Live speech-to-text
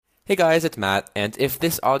Hey guys, it's Matt, and if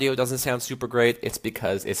this audio doesn't sound super great, it's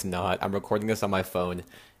because it's not. I'm recording this on my phone.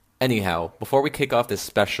 Anyhow, before we kick off this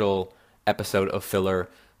special episode of Filler,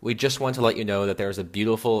 we just want to let you know that there is a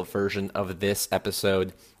beautiful version of this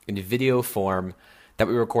episode in video form that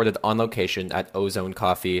we recorded on location at Ozone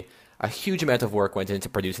Coffee. A huge amount of work went into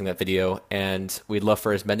producing that video, and we'd love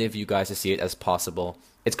for as many of you guys to see it as possible.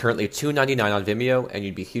 It's currently $2.99 on Vimeo, and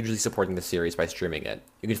you'd be hugely supporting the series by streaming it.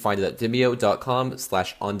 You can find it at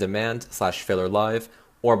vimeo.com/ondemand/fillerlive,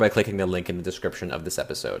 or by clicking the link in the description of this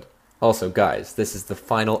episode. Also, guys, this is the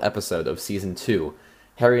final episode of Season 2.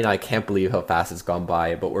 Harry and I can't believe how fast it's gone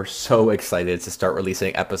by, but we're so excited to start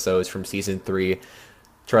releasing episodes from Season 3.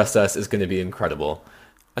 Trust us, it's going to be incredible.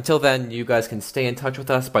 Until then, you guys can stay in touch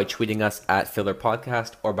with us by tweeting us at Filler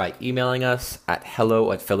Podcast or by emailing us at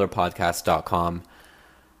hello@fillerpodcast.com.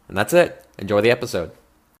 And that's it. Enjoy the episode.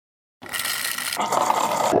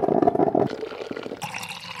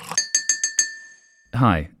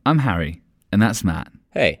 Hi, I'm Harry, and that's Matt.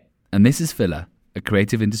 Hey. And this is Filler, a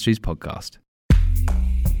creative industries podcast.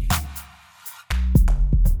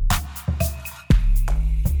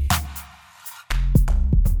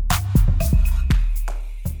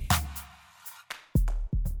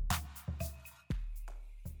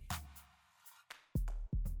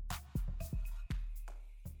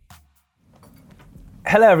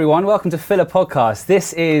 Hello everyone, welcome to Filler Podcast.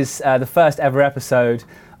 This is the first ever episode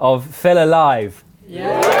of Filler Live.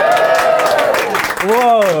 Yeah!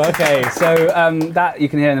 Whoa, okay, so that you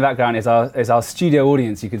can hear in the background is our studio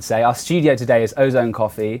audience, you could say. Our studio today is Ozone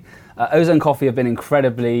Coffee. Ozone Coffee have been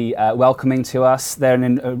incredibly welcoming to us. They're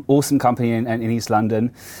an awesome company in East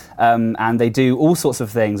London, and they do all sorts of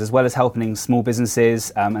things, as well as helping small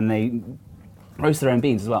businesses, and they roast their own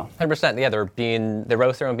beans as well. 100%, yeah, they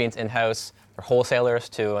roast their own beans in-house. They're wholesalers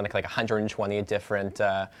to like 120 different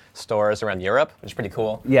stores around Europe, which is pretty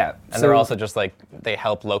cool. Yeah. And they're also just they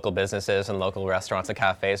help local businesses and local restaurants and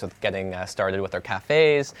cafes with getting started with their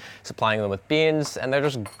cafes, supplying them with beans, and they're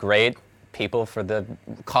just great people for the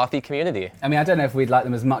coffee community. I mean, I don't know if we'd like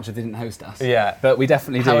them as much if they didn't host us. Yeah. But we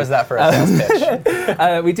definitely do. How is that for a sales pitch?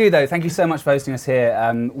 We do, though. Thank you so much for hosting us here.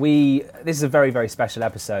 This is a very, very special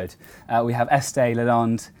episode. We have Estee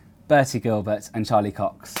Lalonde, Bertie Gilbert, and Charlie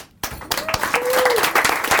Cox.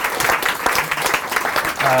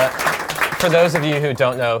 For those of you who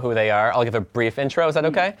don't know who they are, I'll give a brief intro. Is that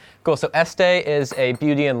okay? Cool. So Estee is a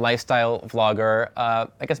beauty and lifestyle vlogger, I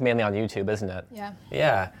guess mainly on YouTube, isn't it? Yeah.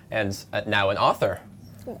 Yeah, and now an author.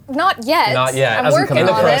 Not yet. Not yet. I'm working in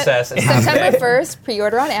the on process. it. September 1st,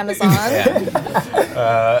 pre-order on Amazon.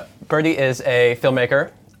 Yeah. Bertie is a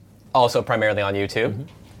filmmaker, also primarily on YouTube.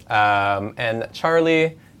 Mm-hmm. And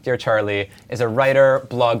Charlie, dear Charlie, is a writer,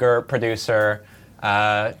 blogger, producer,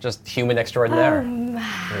 just human extraordinaire.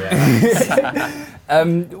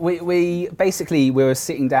 We were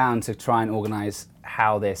sitting down to try and organise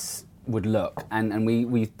how this would look, and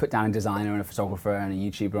we put down a designer and a photographer and a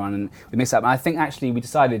YouTuber on, and we mixed up. And I think actually we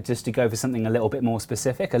decided just to go for something a little bit more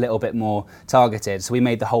specific, a little bit more targeted. So we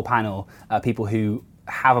made the whole panel people who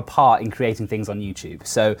have a part in creating things on YouTube.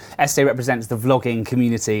 So Estee represents the vlogging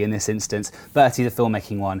community in this instance, Bertie the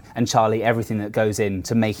filmmaking one, and Charlie everything that goes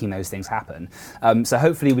into making those things happen. So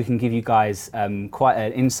hopefully we can give you guys quite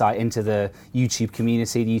an insight into the YouTube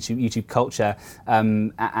community, the YouTube culture,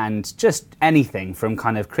 and just anything from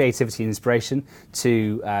kind of creativity and inspiration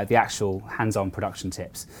to the actual hands-on production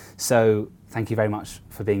tips. So thank you very much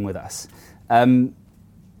for being with us.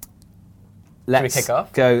 Should we kick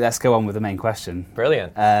off? Let's go on with the main question.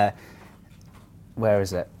 Brilliant. Where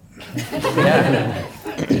is it? Yeah.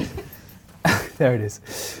 There it is.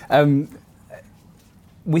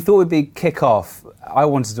 We thought we'd kick off. I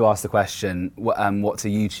wanted to ask the question, what's a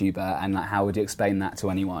YouTuber, and how would you explain that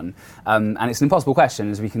to anyone? And it's an impossible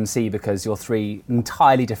question, as we can see, because you're three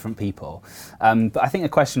entirely different people. But I think a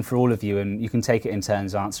question for all of you, and you can take it in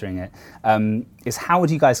turns answering it, is how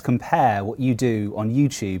would you guys compare what you do on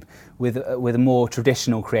YouTube with a more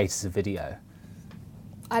traditional creators of video?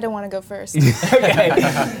 I don't want to go first. Okay,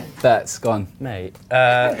 that's gone. Mate,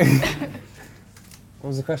 what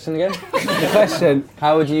was the question again? The question: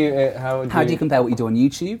 How do you compare what you do on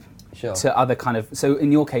YouTube Sure. to other kind of? So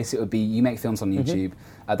in your case, it would be you make films on YouTube.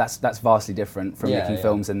 That's vastly different from making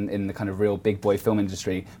films in the kind of real big boy film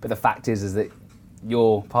industry. But the fact is that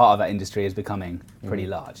your part of that industry is becoming pretty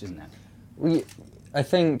large, isn't it? I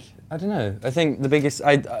think the biggest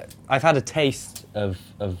I've had a taste of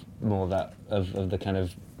more of that of the kind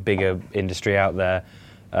of bigger industry out there.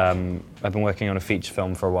 I've been working on a feature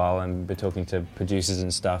film for a while and been talking to producers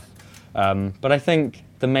and stuff. But I think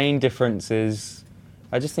the main difference is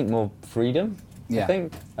I just think more freedom. Yeah.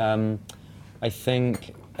 I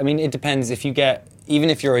think I mean, it depends. Even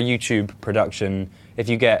if you're a YouTube production, if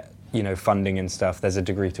you get, funding and stuff, there's a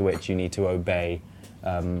degree to which you need to obey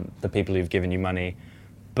the people who've given you money.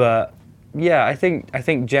 But yeah, I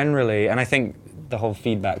think generally, and I think the whole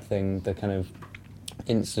feedback thing, the kind of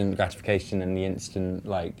instant gratification and the instant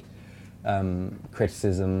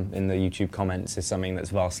criticism in the YouTube comments is something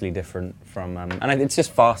that's vastly different from, and it's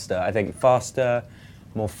just faster. I think faster,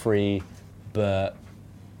 more free, but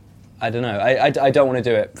I don't know. I don't want to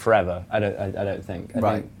do it forever. I don't think.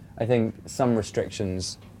 I think some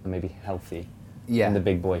restrictions are maybe healthy in the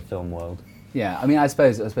big boy film world. Yeah, I mean, I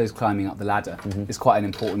suppose climbing up the ladder is quite an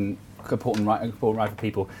important ride for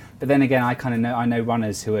people. But then again, I know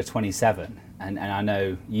runners who are 27, and I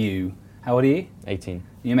know you. How old are you? 18.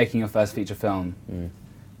 You're making your first feature film.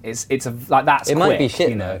 It's that's it quick, might be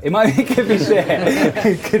shit, though. It could be shit.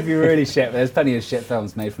 It could be really shit. But there's plenty of shit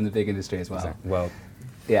films made from the big industry as well. Exactly. Well,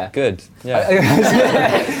 yeah, good. Yeah.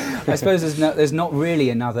 I suppose there's not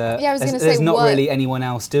really another. Yeah, I was going to say, there's not really anyone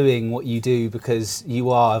else doing what you do because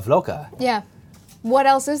you are a vlogger. Yeah. What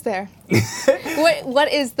else is there?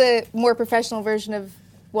 What is the more professional version of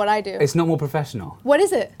what I do? It's not more professional. What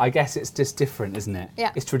is it? I guess it's just different, isn't it?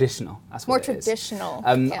 Yeah. It's traditional. That's what More it is. traditional.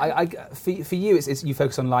 Yeah. For you, it's you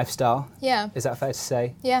focus on lifestyle. Yeah. Is that fair to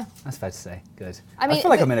say? Yeah. That's fair to say. Good. I mean, feel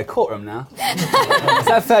like I'm in a courtroom now. Is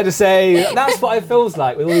that fair to say? That's what it feels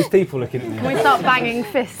like with all these people looking at me. Can we start banging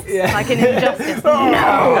fists like in Injustice?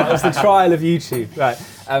 No! That was the trial of YouTube. Right.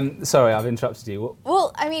 Sorry, I've interrupted you.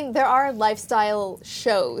 Well, I mean, there are lifestyle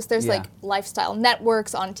shows. There's Yeah. like lifestyle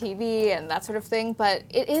networks on TV and that sort of thing, but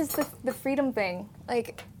it is the freedom thing.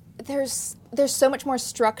 Like, there's so much more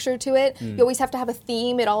structure to it. You always have to have a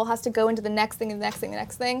theme. It all has to go into the next thing, and the next thing, the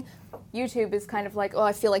next thing. YouTube is kind of like, oh,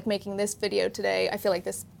 I feel like making this video today. I feel like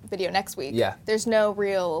this video next week. Yeah. There's no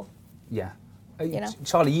real. Yeah. You know?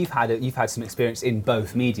 Charlie, you've had some experience in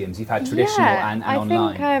both mediums. You've had traditional and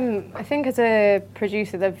online. I think as a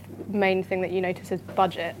producer, the main thing that you notice is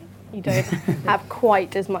budget. You don't have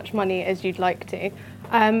quite as much money as you'd like to.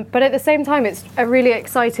 But at the same time, it's a really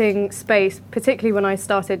exciting space, particularly when I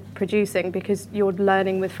started producing, because you're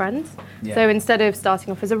learning with friends. Yeah. So instead of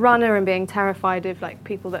starting off as a runner and being terrified of like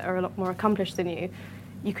people that are a lot more accomplished than you,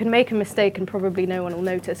 you can make a mistake and probably no one will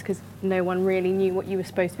notice because no one really knew what you were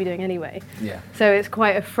supposed to be doing anyway. Yeah. So it's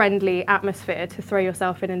quite a friendly atmosphere to throw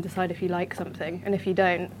yourself in and decide if you like something. And if you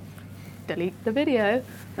don't, delete the video.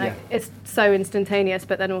 Like, it's so instantaneous,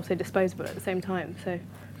 but then also disposable at the same time. So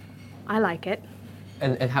I like it.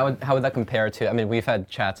 And how would that compare to, I mean, we've had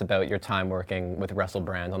chats about your time working with Russell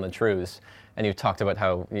Brand on the Trues, and you talked about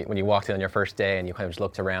how when you walked in on your first day and you kind of just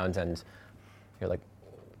looked around and you're like,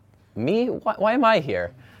 me? Why am I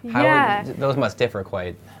here? Those must differ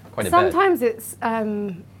quite a bit. Sometimes it's,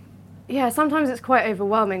 sometimes it's quite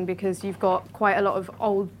overwhelming because you've got quite a lot of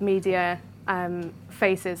old media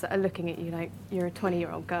faces that are looking at you like you're a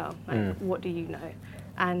 20-year-old girl. Like, what do you know?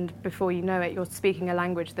 And before you know it, you're speaking a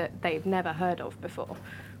language that they've never heard of before,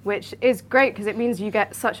 which is great because it means you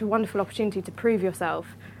get such a wonderful opportunity to prove yourself.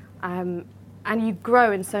 And you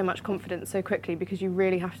grow in so much confidence so quickly because you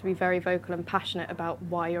really have to be very vocal and passionate about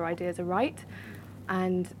why your ideas are right.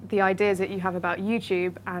 And the ideas that you have about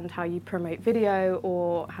YouTube and how you promote video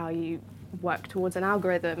or how you work towards an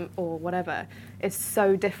algorithm or whatever is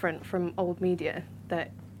so different from old media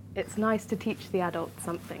that it's nice to teach the adults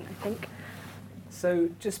something, I think. So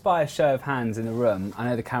just by a show of hands in the room, I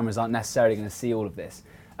know the cameras aren't necessarily going to see all of this,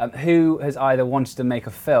 who has either wanted to make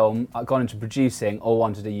a film, gone into producing, or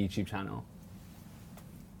wanted a YouTube channel?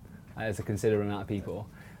 There's a considerable amount of people.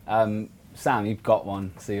 Sam, you've got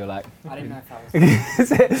one, so you're like... I didn't know if I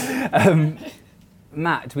was...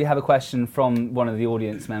 Matt, do we have a question from one of the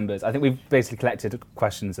audience members? I think we've basically collected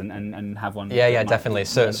questions and have one. Yeah, definitely.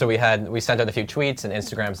 So we sent out a few tweets and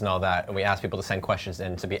Instagrams and all that, and we asked people to send questions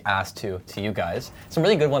in to be asked to you guys. Some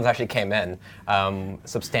really good ones actually came in,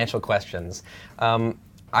 substantial questions.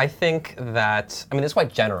 I think that, I mean, it's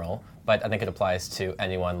quite general, but I think it applies to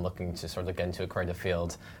anyone looking to sort of get into a creative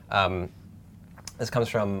field. This comes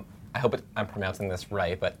from, I hope I'm pronouncing this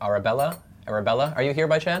right, but Arabella? Are you here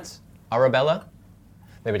by chance? Arabella?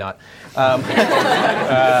 Maybe not. How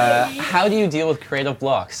do you deal with creative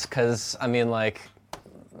blocks? Because, I mean, like,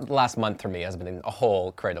 the last month for me has been a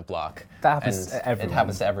whole creative block. That happens to everyone. It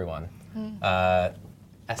happens to everyone.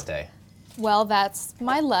 Estee. Well, that's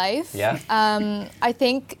my life. Yeah. I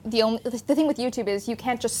think the thing with YouTube is you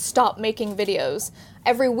can't just stop making videos.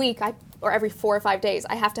 Every week, or every 4 or 5 days,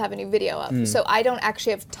 I have to have a new video up. So I don't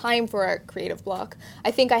actually have time for a creative block.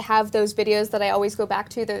 I think I have those videos that I always go back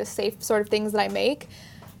to. They're the safe sort of things that I make.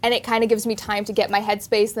 And it kind of gives me time to get my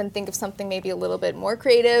headspace, then think of something maybe a little bit more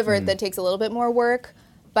creative or that takes a little bit more work.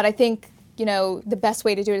 But I think, you know, the best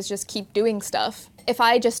way to do it is just keep doing stuff. If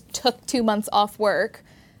I just took 2 months off work,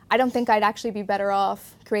 I don't think I'd actually be better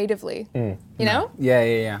off creatively. You know?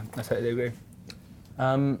 Yeah. I totally agree.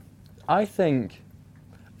 I think,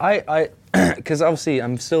 because obviously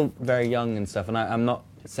I'm still very young and stuff, and I'm not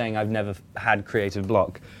saying I've never had creative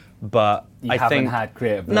block, but You I haven't think had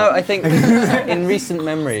creative block. No, I think in recent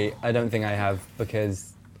memory, I don't think I have,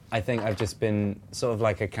 because I think I've just been sort of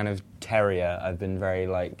like a kind of terrier. I've been very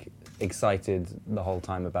like excited the whole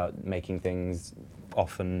time about making things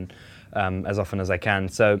often, as often as I can.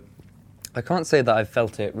 So I can't say that I've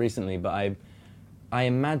felt it recently, but I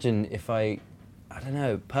imagine if I don't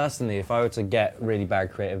know, personally, if I were to get really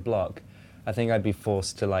bad creative block, I think I'd be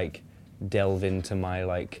forced to like delve into my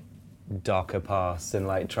like darker past and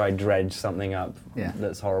like try dredge something up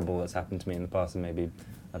that's horrible that's happened to me in the past, and maybe,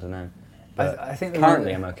 I don't know. But I think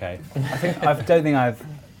currently I'm okay.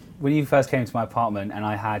 When you first came to my apartment and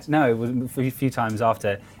it was a few times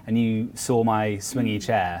after, and you saw my swingy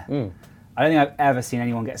chair, I don't think I've ever seen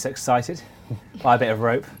anyone get so excited by a bit of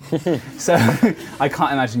rope. So I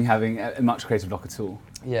can't imagine you having much creative block at all.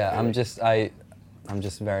 Yeah, really. I'm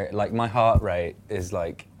just very, like, my heart rate is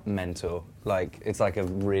like mental. Like, it's like a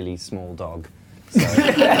really small dog. So.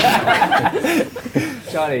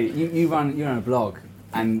 Charlie, you run a blog.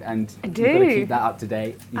 And you've got to keep that up to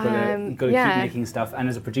date. You've got to keep making stuff. And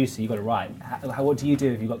as a producer, you've got to write. What do you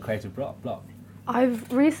do if you've got creative block?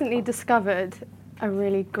 I've recently discovered a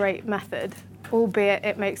really great method, albeit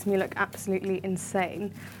it makes me look absolutely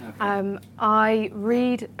insane. Okay. I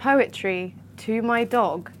read poetry to my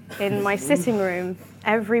dog in my sitting room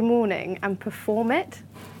every morning and perform it.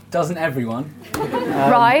 Doesn't everyone?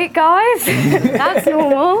 Right, guys? That's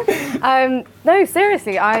normal. No,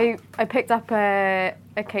 seriously, I picked up a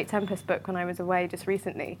Kate Tempest book when I was away just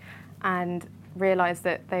recently and realised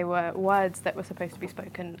that they were words that were supposed to be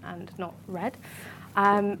spoken and not read.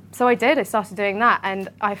 So I started doing that, and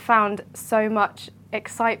I found so much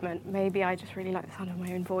excitement. Maybe I just really like the sound of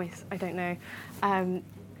my own voice, I don't know.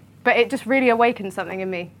 But it just really awakened something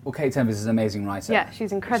in me. Well, Kate Tempest is an amazing writer. Yeah,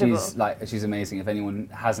 she's incredible. She's amazing. If anyone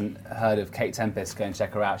hasn't heard of Kate Tempest, go and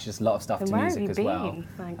check her out. She does a lot of stuff to music as well.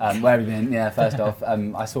 Where have you been? Yeah, first off,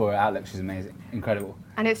 I saw her at Outlook. She's amazing, incredible.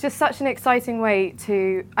 And it's just such an exciting way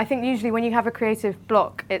to. I think usually when you have a creative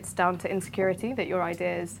block, it's down to insecurity that your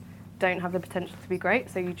ideas don't have the potential to be great,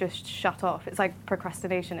 so you just shut off. It's like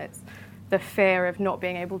procrastination. It's the fear of not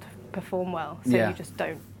being able to perform well, so you just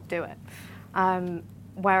don't do it.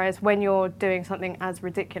 Whereas when you're doing something as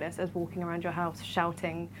ridiculous as walking around your house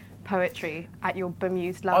shouting poetry at your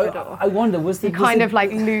bemused Labrador, I wonder,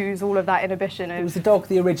 lose all of that inhibition. Was the dog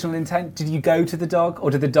the original intent? Did you go to the dog,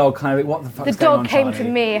 or did the dog kind of, what the fuck? The dog came to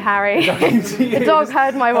me, Harry. The dog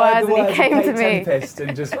heard my words and he came to me. Tempest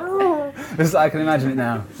and just, I can imagine it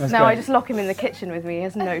now. That's great. I just lock him in the kitchen with me. He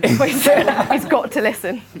has no choice. He's got to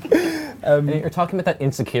listen. You're talking about that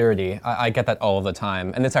insecurity. I get that all the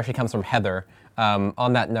time, and this actually comes from Heather.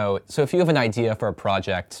 On that note, so if you have an idea for a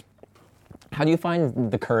project, how do you find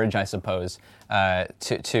the courage, I suppose,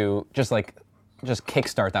 to just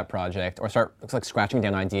kickstart that project, or start scratching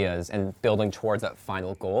down ideas and building towards that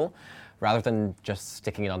final goal, rather than just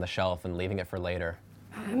sticking it on the shelf and leaving it for later?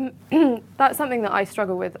 That's something that I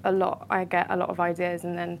struggle with a lot. I get a lot of ideas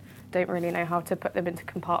and then don't really know how to put them into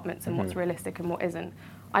compartments and what's realistic and what isn't.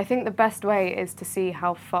 I think the best way is to see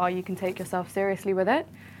how far you can take yourself seriously with it.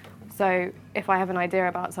 So if I have an idea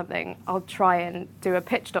about something, I'll try and do a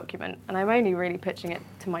pitch document, and I'm only really pitching it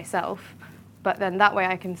to myself. But then that way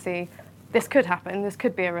I can see this could happen, this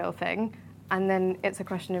could be a real thing, and then it's a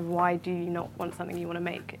question of why do you not want something you want to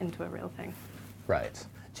make into a real thing. Right.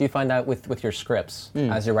 Do you find that with your scripts,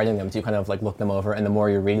 as you're writing them, do you kind of look them over, and the more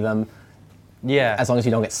you read them, as long as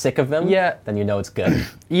you don't get sick of them, then you know it's good?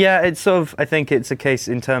 Yeah, it's sort of, I think it's a case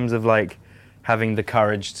in terms of having the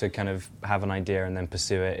courage to kind of have an idea and then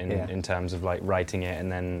pursue it in terms of writing it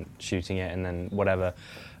and then shooting it and then whatever.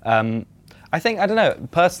 I think, I don't know,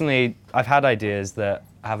 personally, I've had ideas that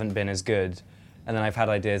haven't been as good, and then I've had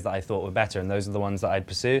ideas that I thought were better, and those are the ones that I'd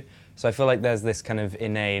pursue. So I feel like there's this kind of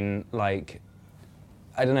inane,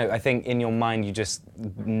 I don't know, I think in your mind you just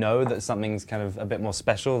know that something's kind of a bit more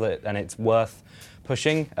special and it's worth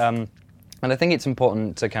pushing. And I think it's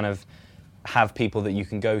important to kind of have people that you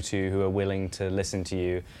can go to who are willing to listen to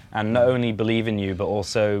you and not only believe in you but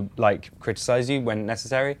also criticize you when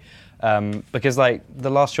necessary. Because the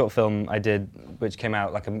last short film I did, which came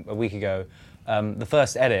out a week ago, the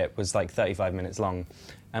first edit was 35 minutes long,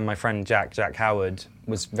 and my friend Jack Howard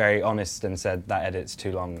was very honest and said that edit's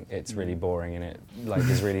too long, it's really boring and it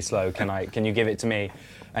is really slow, can you give it to me?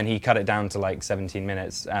 and he cut it down to like 17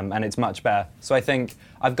 minutes, and it's much better. So I think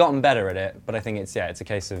I've gotten better at it, but I think it's a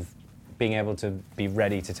case of being able to be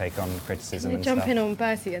ready to take on criticism and jump stuff. in on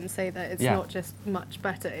Bertie and say that it's Yeah. not just much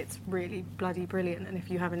better, it's really bloody brilliant, and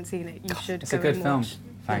if you haven't seen it, you should it's go a good and film. watch.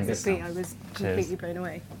 Thanks. Basically, I was completely blown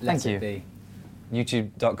away. Let Thank it you. be.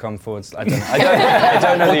 YouTube.com/. I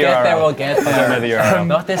don't know the URL. We'll get there. I don't know the URL.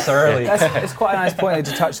 Not this early. It's quite a nice point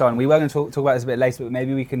to touch on. We were going to talk about this a bit later, but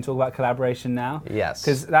maybe we can talk about collaboration now. Yes.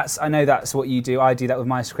 Because I know that's what you do. I do that with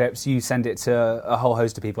my scripts. You send it to a whole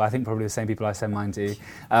host of people. I think probably the same people I send mine to.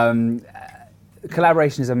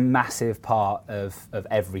 Collaboration is a massive part of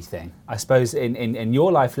everything. I suppose in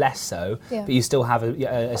your life less so, Yeah. but you still have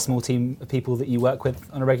a small team of people that you work with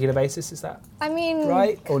on a regular basis. Is that? I mean,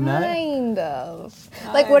 Right or no? kind of.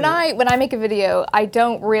 Like when I make a video, I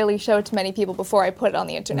don't really show it to many people before I put it on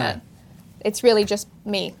the internet. No. It's really just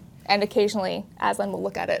me, and occasionally Aslan will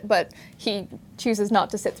look at it, but he chooses not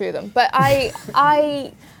to sit through them. But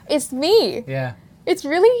it's me. Yeah. It's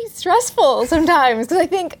really stressful sometimes because I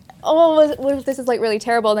think, oh, what if this is like really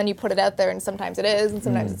terrible? And then you put it out there, and sometimes it is, and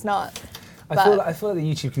sometimes it's not. I feel like the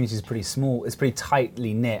YouTube community is pretty small. It's pretty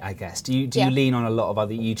tightly knit, I guess. Do you Yeah. lean on a lot of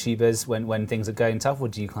other YouTubers when things are going tough, or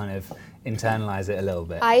do you kind of internalize it a little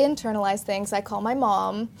bit? I internalize things. I call my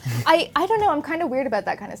mom. I don't know. I'm kind of weird about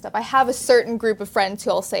that kind of stuff. I have a certain group of friends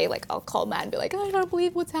who I'll say, like, I'll call Matt and be like, I don't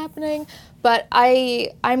believe what's happening. But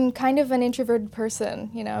I'm kind of an introverted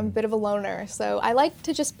person. You know, I'm a bit of a loner. So I like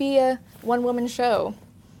to just be a one-woman show.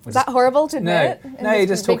 Is that horrible to admit? No, you're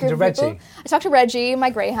just talking to Reggie. I talk to Reggie, my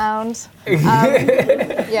greyhound.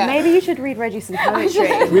 Yeah. Maybe you should read Reggie some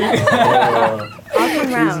poetry. I'll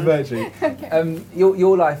come round.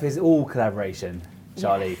 Your life is all collaboration,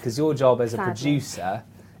 Charlie, because your job as a Sadly. producer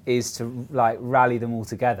is to like rally them all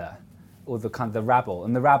together, or the kind of the rabble,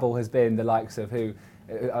 and the rabble has been the likes of who.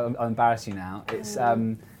 I'll embarrass you now.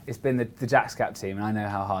 It's been the Jack Scap team, and I know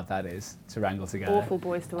how hard that is to wrangle together. Awful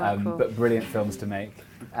boys to work for. But brilliant films to make.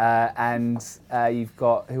 And you've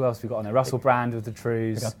got, who else have we got on there? Russell Brand with The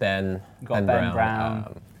Trues. We got Ben. You've got Ben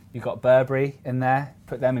Brown. You've got Burberry in there.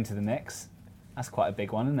 Put them into the mix. That's quite a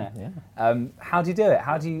big one, isn't it? Yeah. How do you do it?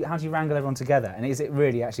 How do you wrangle everyone together? And is it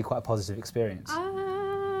really actually quite a positive experience?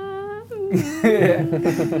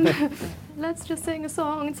 Let's just sing a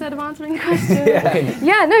song instead of answering questions.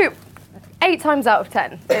 Yeah, no, 8 times out of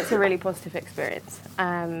 10, it's a really positive experience.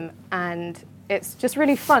 And it's just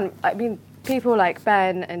really fun. I mean, people like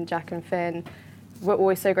Ben and Jack and Finn were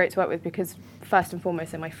always so great to work with because, first and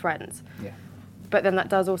foremost, they're my friends. Yeah. But then that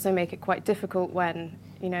does also make it quite difficult when,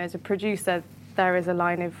 you know, as a producer, there is a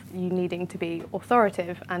line of you needing to be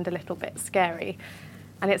authoritative and a little bit scary.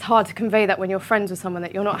 And it's hard to convey that when you're friends with someone,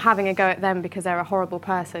 that you're not having a go at them because they're a horrible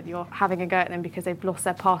person. You're having a go at them because they've lost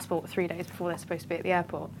their passport 3 days before they're supposed to be at the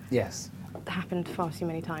airport. Yes. It happened far too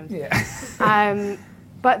many times. Yeah.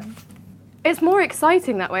 But it's more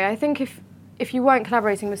exciting that way. I think if you weren't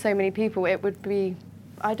collaborating with so many people, it would be,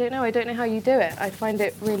 I don't know how you do it. I find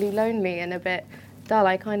it really lonely and a bit dull.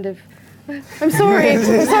 I'm sorry. I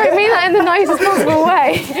mean that in the nicest possible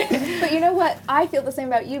way. But you know what? I feel the same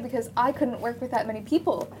about you because I couldn't work with that many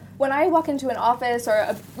people. When I walk into an office or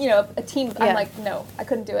a team, I'm like, no, I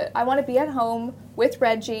couldn't do it. I want to be at home with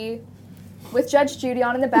Reggie, with Judge Judy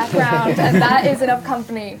on in the background, and that is enough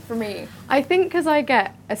company for me. I think because I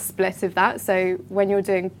get a split of that, so when you're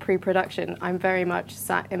doing pre-production, I'm very much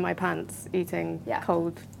sat in my pants eating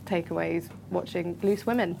cold takeaways, watching Loose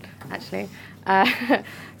Women, actually.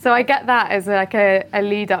 So I get that as like a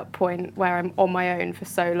lead-up point where I'm on my own for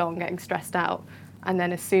so long, getting stressed out, and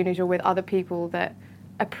then as soon as you're with other people that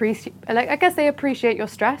appreciate, like I guess they appreciate your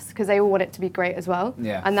stress because they all want it to be great as well.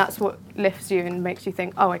 Yeah. And that's what lifts you and makes you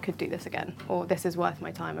think, oh, I could do this again, or this is worth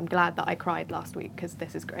my time. I'm glad that I cried last week because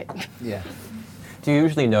this is great. Yeah. Do you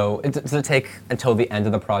usually know, does it take until the end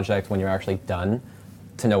of the project when you're actually done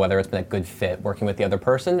to know whether it's been a good fit working with the other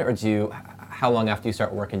person, or how long after you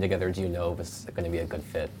start working together do you know if it's going to be a good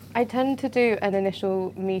fit? I tend to do an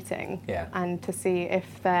initial meeting and to see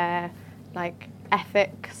if their like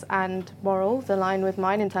ethics and morals align with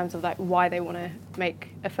mine in terms of like why they want to make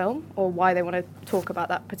a film or why they want to talk about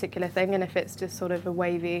that particular thing, and if it's just sort of a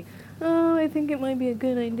wavy, oh, I think it might be a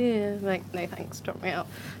good idea, like, no thanks, drop me out.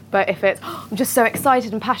 But if it's, oh, I'm just so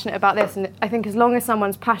excited and passionate about this, and I think as long as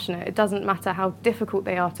someone's passionate, it doesn't matter how difficult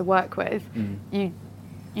they are to work with,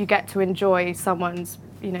 you get to enjoy someone's,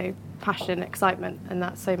 passion and excitement, and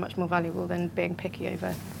that's so much more valuable than being picky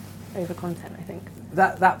over content, I think.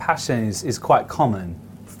 That passion is quite common,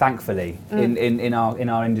 thankfully, in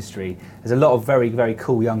our industry. There's a lot of very, very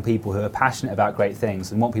cool young people who are passionate about great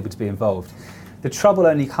things and want people to be involved. The trouble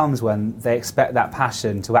only comes when they expect that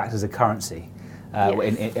passion to act as a currency.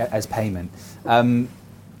 as payment.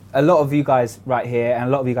 A lot of you guys right here and a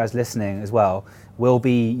lot of you guys listening as well will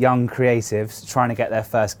be young creatives trying to get their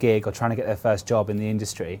first gig or trying to get their first job in the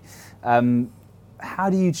industry. How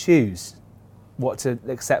do you choose what to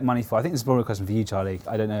accept money for? I think this is probably a question for you, Charlie.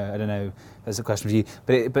 I don't know if there's a question for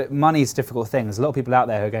you. But money is a difficult thing. There's a lot of people out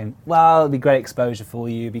there who are going, well, it'd be great exposure for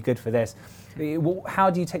you, it'd be good for this. How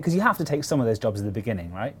do you take, because you have to take some of those jobs at the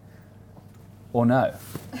beginning, right? Or no?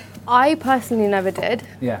 I personally never did.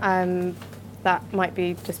 Yeah. That might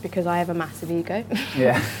be just because I have a massive ego.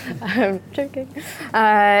 Yeah. I'm joking.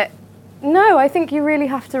 No, I think you really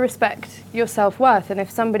have to respect your self-worth, and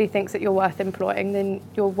if somebody thinks that you're worth employing, then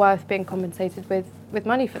you're worth being compensated with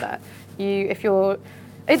money for that.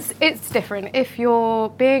 It's different. If you're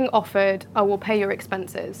being offered, I will pay your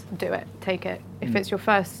expenses, do it, take it. If it's your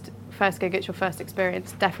first gig, it's your first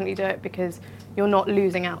experience, definitely do it, because you're not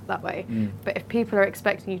losing out that way. But if people are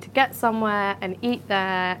expecting you to get somewhere and eat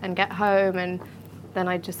there and get home, and then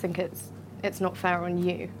I just think it's not fair on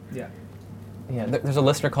you. Yeah. Yeah, there's a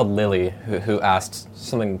listener called Lily who asked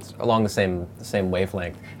something along the same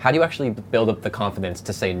wavelength. How do you actually build up the confidence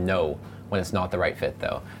to say no when it's not the right fit,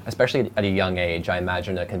 though? Especially at a young age, I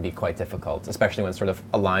imagine it can be quite difficult, especially when it's sort of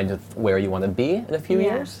aligned with where you want to be in a few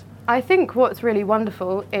years. I think what's really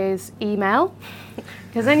wonderful is email,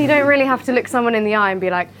 because then you don't really have to look someone in the eye and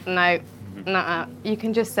be like, no, nuh-uh. You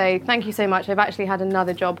can just say, thank you so much, I've actually had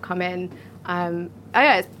another job come in.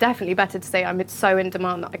 Yeah, it's definitely better to say I'm so in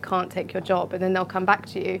demand that I can't take your job, and then they'll come back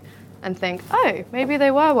to you and think, oh, maybe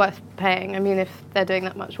they were worth paying. I mean, if they're doing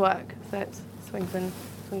that much work. So it's swings and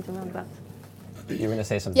roundabouts. You were going to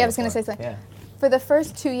say something. Yeah, I was going to say something. Yeah. For the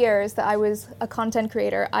first 2 years that I was a content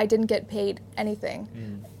creator, I didn't get paid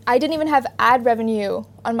anything. I didn't even have ad revenue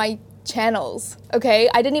on my channels, okay?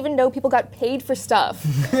 I didn't even know people got paid for stuff.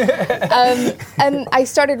 And I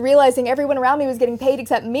started realizing everyone around me was getting paid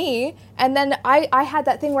except me. And then I had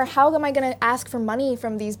that thing where, how am I going to ask for money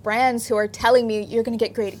from these brands who are telling me you're going to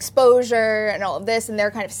get great exposure and all of this, and they're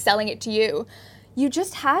kind of selling it to you? You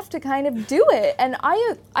just have to kind of do it. And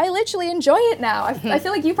I literally enjoy it now. I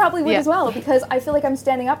feel like you probably would as well, because I feel like I'm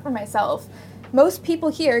standing up for myself. Most people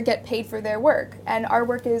here get paid for their work, and our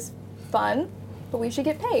work is fun, but we should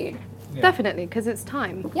get paid. Yeah. Definitely, because it's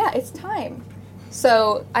time. Yeah, it's time.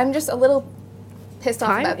 So I'm just a little pissed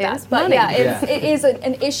off about that. But money. yeah, it is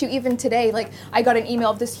an issue even today. Like, I got an email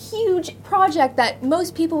of this huge project that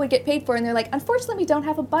most people would get paid for, and they're like, unfortunately, we don't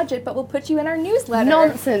have a budget, but we'll put you in our newsletter.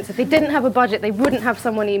 Nonsense. If they didn't have a budget, they wouldn't have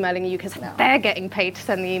someone emailing you, because they're getting paid to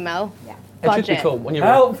send the email. Yeah. It should be cool when you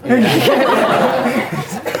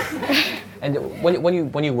and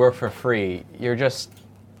when you work for free, you're just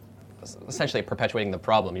essentially perpetuating the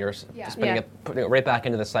problem. You're just putting it right back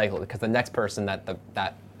into the cycle, because the next person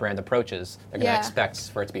that brand approaches, they're going to expect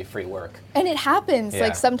for it to be free work. And it happens.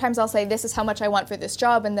 Like, sometimes I'll say, this is how much I want for this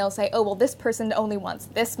job, and they'll say, oh, well, this person only wants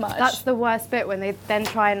this much. That's the worst bit, when they then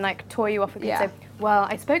try and like toy you off and say, well,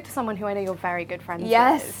 I spoke to someone who I know you're very good friends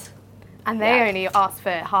with. And they only asked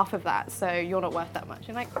for half of that, so you're not worth that much.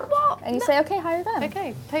 You're like, what? And you say, okay, hire them.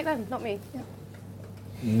 Okay, take them, not me. Yeah.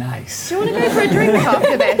 Nice. Do you want to go for a drink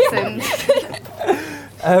after this?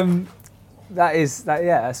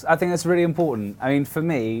 Yes, I think that's really important. I mean, for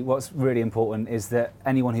me, what's really important is that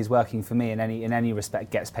anyone who's working for me in any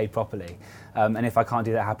respect gets paid properly. And if I can't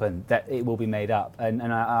do that happen, that it will be made up.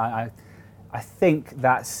 And I think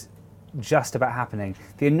that's just about happening.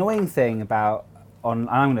 The annoying thing about and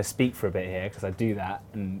I'm going to speak for a bit here, because I do that,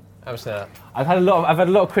 and I've had a lot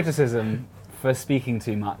of criticism for speaking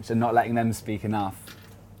too much and not letting them speak enough,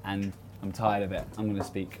 and I'm tired of it. I'm going to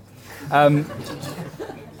speak.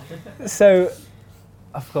 So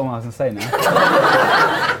I forgot what I was going to say now.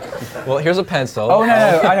 Well, here's a pencil. Oh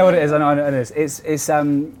no, I know what it is. I know what it is.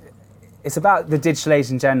 It's about the digital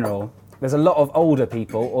age in general. There's a lot of older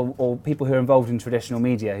people or people who are involved in traditional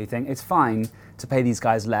media who think it's fine to pay these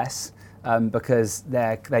guys less. Because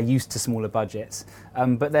they're used to smaller budgets,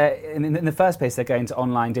 but they're in the first place they're going to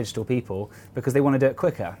online digital people because they want to do it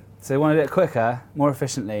quicker. So they want to do it quicker, more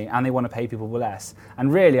efficiently, and they want to pay people less.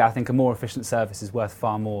 And really, I think a more efficient service is worth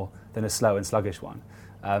far more than a slow and sluggish one.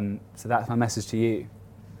 So that's my message to you,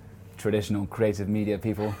 traditional creative media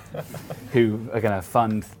people who are going to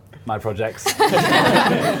fund my projects.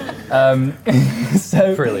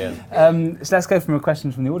 Brilliant. So let's go from a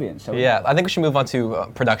question from the audience, shall we? Yeah, I think we should move on to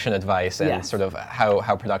production advice and sort of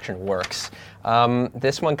how production works.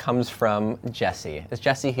 This one comes from Jessie. Is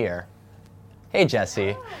Jessie here? Hey,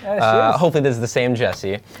 Jessie. Hopefully this is the same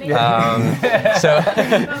Jessie. So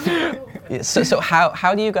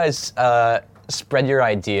how do you guys spread your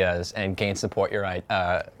ideas and gain support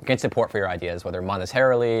for your ideas, whether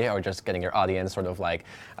monetarily or just getting your audience sort of like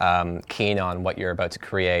keen on what you're about to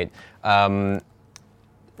create.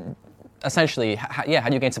 Essentially, how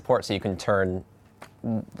do you gain support so you can turn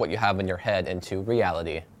what you have in your head into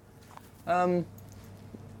reality?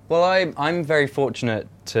 Well, I'm very fortunate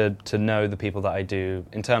to know the people that I do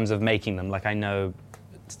in terms of making them. Like I know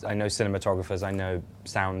cinematographers, I know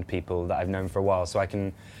sound people that I've known for a while, so I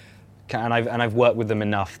can and I've worked with them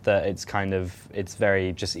enough that it's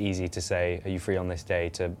very just easy to say, are you free on this day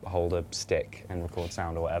to hold a stick and record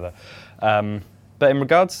sound or whatever. But in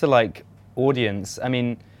regards to like audience, I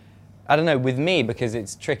mean, I don't know, with me, because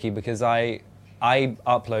it's tricky because I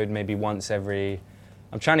upload maybe once every.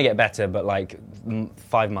 I'm trying to get better, but like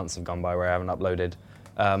 5 months have gone by where I haven't uploaded.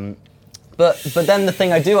 But then the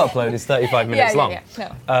thing I do upload is 35 minutes long. Yeah.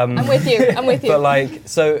 No. I'm with you. But like,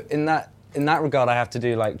 so in that regard, I have to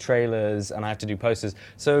do like trailers and I have to do posters.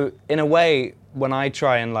 So in a way, when I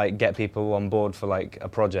try and like get people on board for like a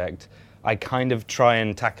project, I kind of try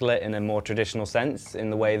and tackle it in a more traditional sense, in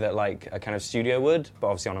the way that like a kind of studio would, but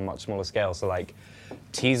obviously on a much smaller scale. So like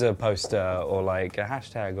teaser poster or like a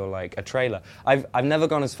hashtag or like a trailer. I've never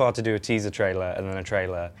gone as far to do a teaser trailer and then a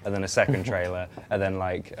trailer and then a second trailer and then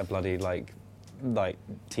like a bloody like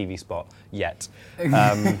TV spot yet.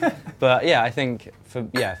 But yeah, I think for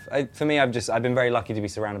me, I've been very lucky to be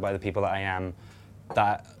surrounded by the people that I am,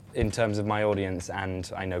 that in terms of my audience, and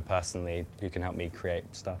I know personally who can help me create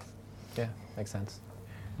stuff. Yeah, makes sense.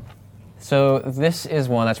 So this is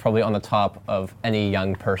one that's probably on the top of any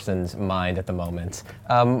young person's mind at the moment.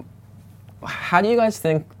 How do you guys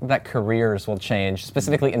think that careers will change,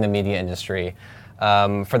 specifically in the media industry,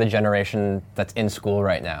 for the generation that's in school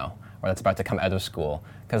right now, or that's about to come out of school?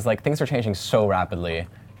 Because like things are changing so rapidly.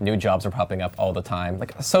 New jobs are popping up all the time.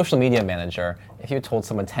 Like a social media manager, if you had told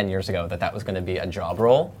someone 10 years ago that was going to be a job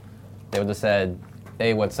role, they would have said,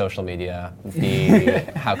 A, what's social media? B,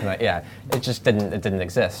 how can I, it just didn't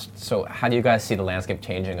exist. So how do you guys see the landscape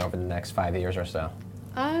changing over the next 5 years or so?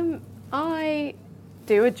 I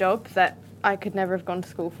do a job that I could never have gone to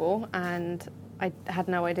school for, and I had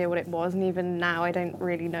no idea what it was, and even now I don't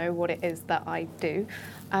really know what it is that I do.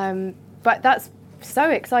 But that's so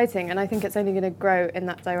exciting, and I think it's only going to grow in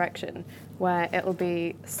that direction, where it'll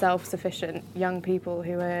be self-sufficient young people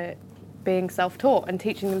who are being self-taught and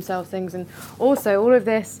teaching themselves things, and also all of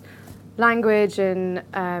this language and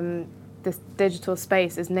this digital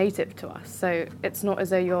space is native to us, so it's not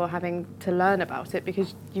as though you're having to learn about it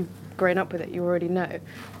because you've grown up with it, you already know,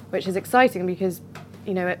 which is exciting because,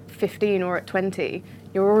 you know, at 15 or at 20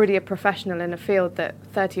 you're already a professional in a field that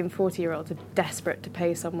 30 and 40-year-olds are desperate to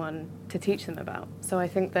pay someone to teach them about. So I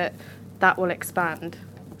think that will expand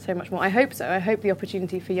so much more. I hope so. I hope the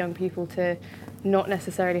opportunity for young people to not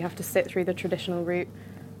necessarily have to sit through the traditional route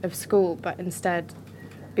of school, but instead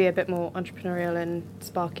be a bit more entrepreneurial and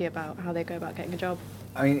sparky about how they go about getting a job.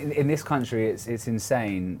 I mean, in this country, it's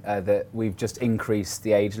insane that we've just increased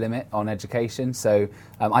the age limit on education. So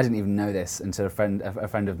I didn't even know this until a friend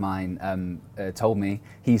of mine told me.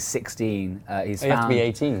 He's 16. You have to be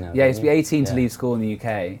 18 now. Yeah, he has to be 18 to leave school in the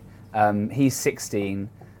UK. He's 16.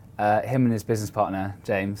 Him and his business partner,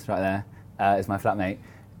 James, right there, is my flatmate.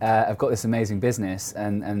 Have got this amazing business,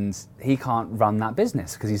 and he can't run that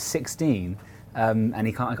business because he's 16, and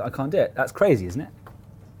I can't do it. That's crazy, isn't it?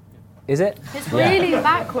 Is it? It's really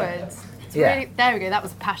backwards. Really, there we go. That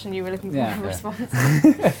was passion you were looking for in a response.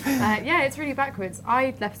 It's really backwards.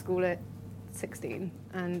 I left school at 16,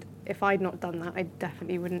 and if I'd not done that, I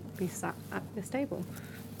definitely wouldn't be sat at this table.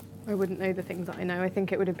 I wouldn't know the things that I know. I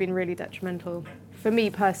think it would have been really detrimental. For me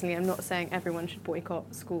personally, I'm not saying everyone should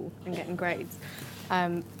boycott school and getting grades,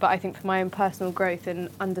 but I think for my own personal growth and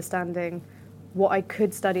understanding what I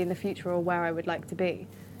could study in the future or where I would like to be,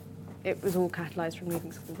 it was all catalysed from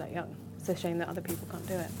leaving school that young. It's a shame that other people can't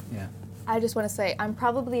do it. Yeah. I just want to say, I'm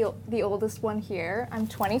probably the oldest one here. I'm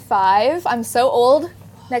 25. I'm so old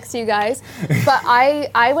next to you guys. But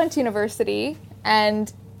I went to university,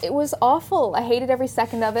 and it was awful. I hated every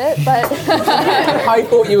second of it, but... I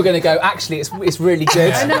thought you were going to go, actually, it's really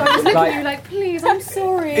good. I know, I was looking at you like, please, I'm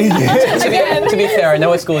sorry. To be fair, I know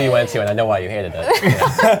what school you went to, and I know why you hated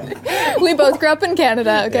it. Yeah. We both grew up in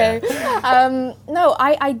Canada, okay? Yeah. No,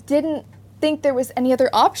 I didn't think there was any other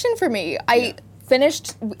option for me. I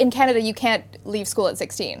finished... In Canada, you can't leave school at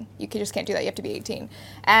 16. You just can't do that. You have to be 18.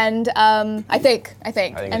 And I think.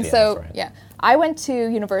 And so, right. Yeah. I went to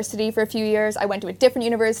university for a few years. I went to a different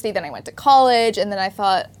university, then I went to college, and then I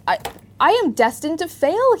thought, I am destined to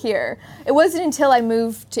fail here. It wasn't until I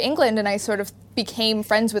moved to England and I sort of became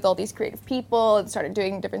friends with all these creative people and started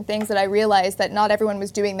doing different things, that I realized that not everyone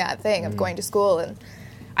was doing that thing of going to school. And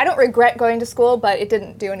I don't regret going to school, but it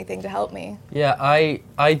didn't do anything to help me. Yeah,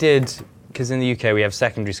 I did, because in the UK we have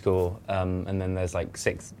secondary school, and then there's like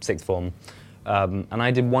sixth form. And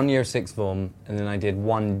I did 1 year of sixth form, and then I did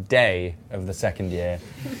 1 day of the second year,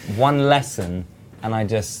 one lesson, and I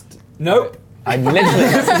just... Nope. I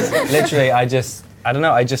literally, I don't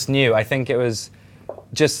know, I just knew. I think it was,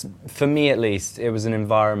 just for me at least, it was an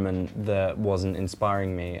environment that wasn't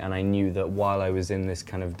inspiring me, and I knew that while I was in this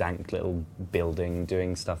kind of dank little building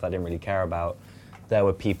doing stuff I didn't really care about, there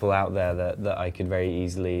were people out there that I could very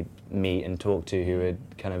easily meet and talk to who would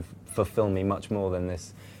kind of fulfill me much more than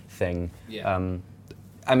this thing. Yeah.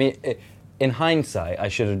 I mean, in hindsight, I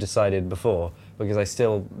should have decided before, because I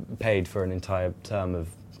still paid for an entire term of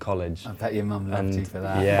college. I bet your mum loved you for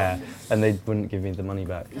that. Yeah, and they wouldn't give me the money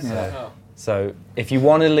back. So if you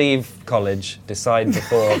want to leave college, decide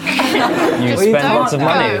before you spend lots of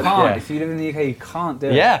money. You can't. If you live in the UK, you can't do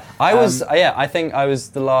it. Yeah, I think I was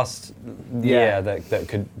the last year that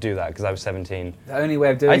could do that, because I was 17. The only way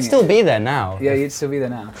of doing it... I'd still be there now. Yeah, you'd still be there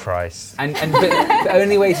now. Christ. But the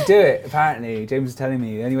only way to do it, apparently, James was telling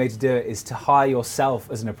me, the only way to do it is to hire yourself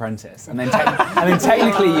as an apprentice. And then,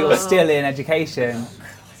 technically you're still in education.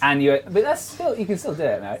 But that's still, you can still do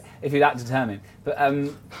it, right? If you're that determined. But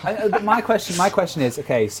my question is,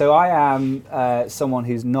 okay, so I am someone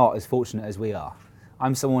who's not as fortunate as we are.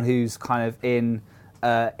 I'm someone who's kind of in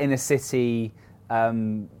a city,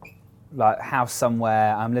 like house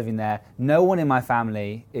somewhere. I'm living there. No one in my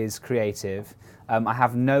family is creative. I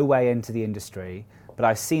have no way into the industry. But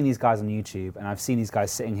I've seen these guys on YouTube, and I've seen these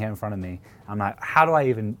guys sitting here in front of me. I'm like, how do I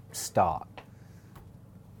even start?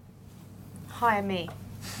 Hire me.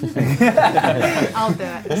 I'll do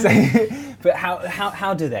it. But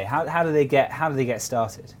how do they? How do they get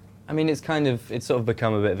started? I mean, it's sort of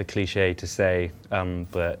become a bit of a cliche to say,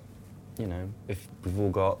 but you know, if we've all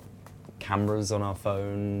got cameras on our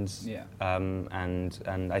phones,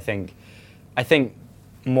 and I think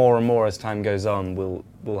more and more as time goes on,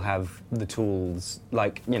 we'll have the tools.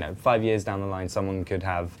 Like, you know, 5 years down the line, someone could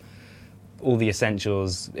have all the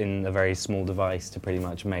essentials in a very small device to pretty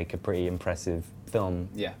much make a pretty impressive film.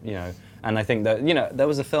 Yeah. You know, and I think that, you know, there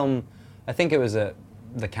was a film, I think it was at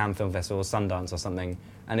the Cannes Film Festival or Sundance or something,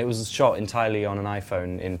 and it was shot entirely on an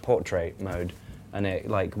iPhone in portrait mode, and it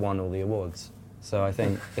like won all the awards. So I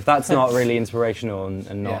think if that's not really inspirational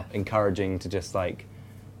and not encouraging to just like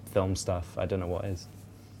film stuff, I don't know what is.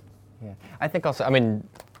 Yeah, I think also, I mean,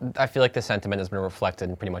 I feel like the sentiment has been reflected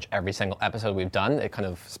in pretty much every single episode we've done. It kind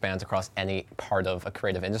of spans across any part of a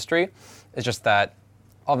creative industry. It's just that,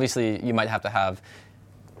 obviously, you might have to have,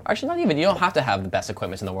 actually not even, you don't have to have the best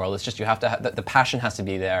equipment in the world. It's just you have to have, the passion has to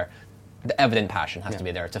be there. The evident passion has to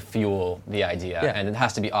be there to fuel the idea. And it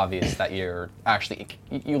has to be obvious that you're actually,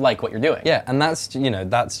 you like what you're doing. Yeah, and that's, you know,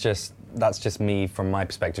 that's just me from my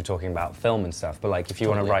perspective talking about film and stuff. But like, if you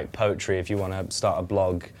want to write poetry, if you want to start a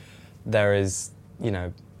blog, there is, you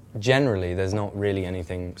know, generally there's not really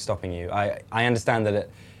anything stopping you. I understand that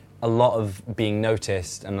a lot of being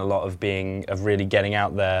noticed and a lot of really getting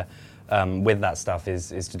out there with that stuff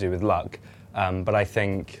is to do with luck. But I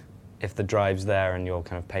think if the drive's there and you're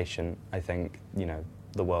kind of patient, I think, you know,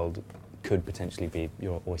 the world could potentially be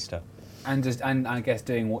your oyster. And I guess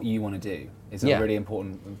doing what you want to do is a really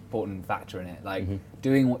important factor in it. Like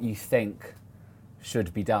doing what you think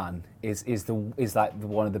should be done is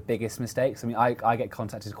one of the biggest mistakes. I mean, I get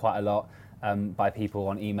contacted quite a lot by people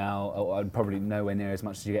on email, or probably nowhere near as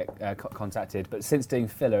much as you get contacted. But since doing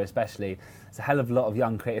Filler, especially, it's a hell of a lot of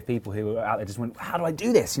young creative people who are out there just went, "How do I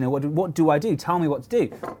do this? You know, what do I do? Tell me what to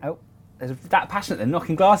do." Oh, they're that passionate. They're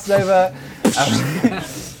knocking glasses over.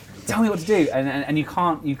 Tell me what to do, and you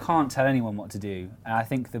can't tell anyone what to do. And I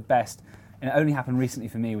think the best, and it only happened recently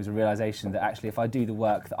for me, was a realization that actually, if I do the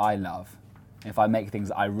work that I love, if I make things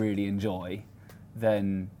that I really enjoy,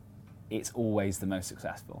 then it's always the most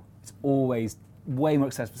successful. It's always way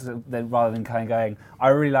more successful than rather than kind of going, I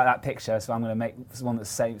really like that picture, so I'm going to make one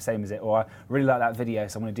that's same as it, or I really like that video,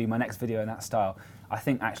 so I'm going to do my next video in that style. I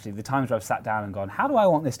think actually the times where I've sat down and gone, how do I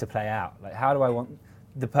want this to play out? Like, how do I want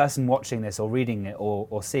the person watching this or reading it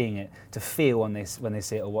or seeing it to feel when they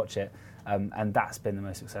see it or watch it? And that's been the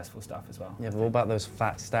most successful stuff as well. Yeah, but what about those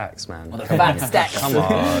fat stacks, man? Well, the fat stacks. Come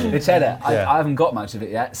on. The cheddar. I haven't got much of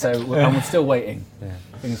it yet, so I'm still waiting. Yeah.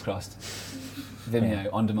 Fingers crossed. Vimeo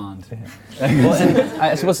on demand. Well, and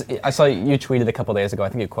I suppose I saw you tweeted a couple of days ago, I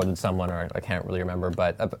think you quoted someone, or I can't really remember,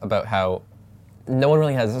 but about how no one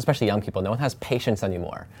really has, especially young people, no one has patience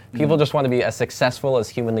anymore. People just want to be as successful as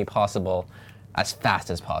humanly possible, as fast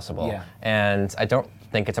as possible. Yeah. And I don't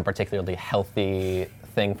think it's a particularly healthy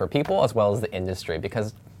thing for people as well as the industry,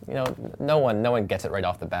 because no one gets it right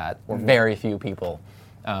off the bat, or very few people.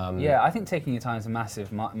 Yeah, I think taking your time is a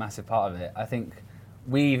massive part of it. I think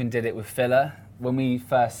we even did it with filler. When we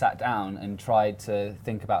first sat down and tried to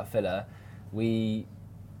think about filler, we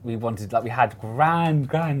wanted, we had grand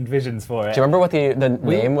visions for it. Do you remember what the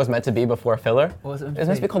name was meant to be before filler? What was it meant It was to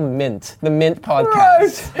meant to be? be called Mint, the Mint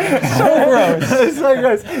Podcast. So gross. So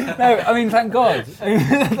gross. No, I mean, thank God.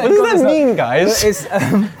 What does that mean, guys? It's,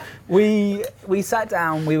 we sat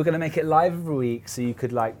down. We were going to make it live every week, so you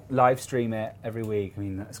could live stream it every week. I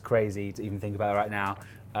mean, that's crazy to even think about it right now.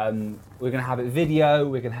 We're going to have it video.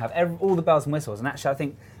 We're going to have all the bells and whistles. And actually, I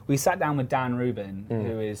think we sat down with Dan Rubin,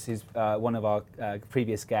 who is one of our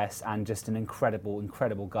previous guests and just an incredible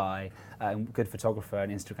guy, good photographer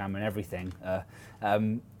and Instagrammer and everything.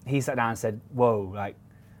 He sat down and said, "Whoa,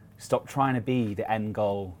 stop trying to be the end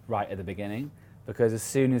goal right at the beginning, because as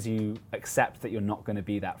soon as you accept that you're not going to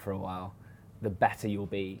be that for a while, the better you'll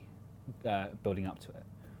be building up to it."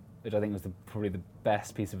 Which I think was probably the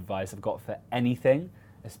best piece of advice I've got for anything,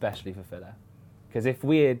 especially for filler. Because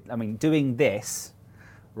doing this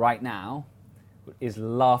right now is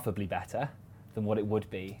laughably better than what it would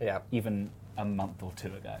be even a month or two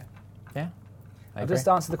ago. Yeah. I'll just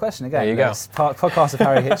answer the question again. There you go. It's podcast of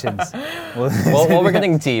Harry Hitchens. Well, we're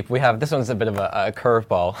getting deep. We have this one's a bit of a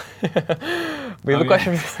curveball. We have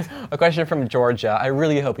a question from Georgia. I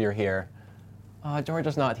really hope you're here.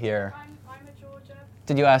 Georgia's not here. I'm a Georgia.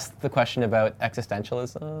 Did you ask the question about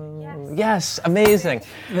existentialism? Yes, amazing.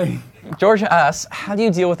 Georgia asks, how do you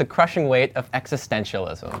deal with the crushing weight of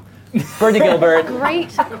existentialism? Bertie Gilbert, Great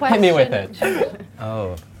question. hit me with it.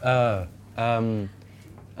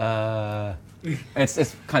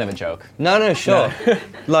 It's kind of a joke. No, sure.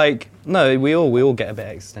 No, we all get a bit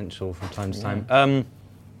existential from time to time.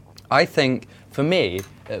 I think, for me,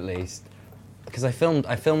 at least, because I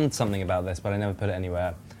filmed something about this, but I never put it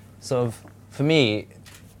anywhere. Sort of, for me,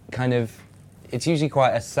 kind of, it's usually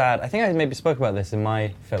quite a sad. I think I maybe spoke about this in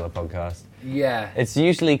my filler podcast. Yeah. It's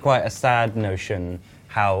usually quite a sad notion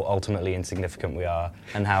how ultimately insignificant we are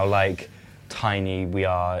and how tiny we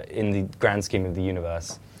are in the grand scheme of the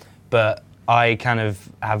universe. But I kind of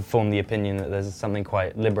have formed the opinion that there's something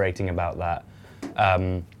quite liberating about that,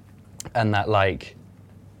 and that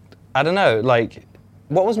I don't know,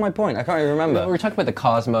 what was my point? I can't even remember. We were talking about the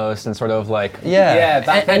cosmos and sort of Back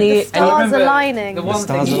then, The stars aligning. The one The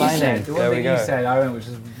stars thing you aligning. said, the one There we thing go. you said, I remember, which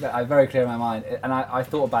is very clear in my mind, and I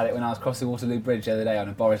thought about it when I was crossing Waterloo Bridge the other day on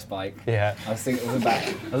a Boris bike. Yeah. I was thinking, I was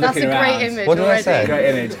That's looking a around. great image What did I already. say? Great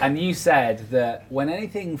image. And you said that when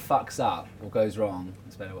anything fucks up or goes wrong,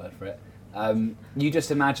 that's a better word for it, you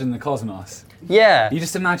just imagine the cosmos. Yeah. You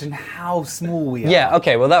just imagine how small we are. Yeah.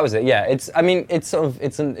 Okay. Well, that was it. Yeah. It's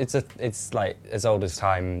like as old as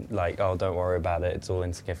time. Oh, don't worry about it. It's all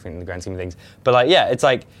insignificant in the grand scheme of things. But it's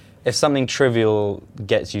like if something trivial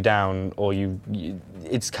gets you down, or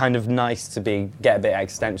it's kind of nice to get a bit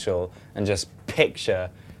existential and just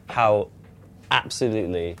picture how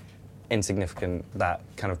absolutely insignificant that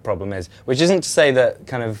kind of problem is. Which isn't to say that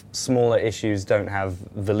kind of smaller issues don't have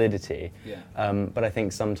validity. Yeah. But I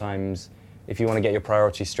think sometimes, if you want to get your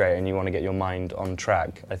priorities straight and you want to get your mind on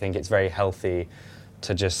track, I think it's very healthy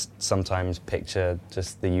to just sometimes picture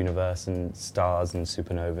just the universe and stars and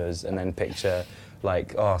supernovas, and then picture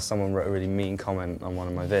someone wrote a really mean comment on one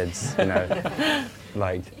of my vids,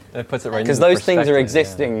 it puts it right because into those things are perspective,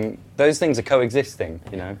 existing, those things are coexisting,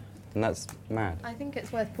 and that's mad. I think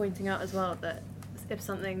it's worth pointing out as well that if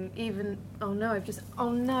something even... I've just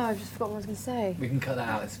forgotten what I was going to say. We can cut that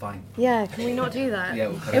out, it's fine. Yeah, can we not do that? Yeah,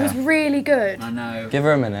 we'll cut it it was out. really good. I know. Give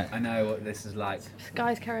her a minute. I know what this is like.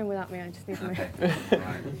 Guys, carry on without me, I just need to Okay. know.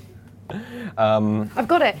 Right. I've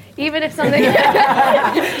got it. Even if something...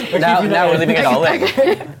 now we're leaving it all in.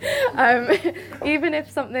 Even if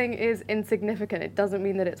something is insignificant, it doesn't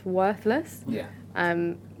mean that it's worthless. Yeah.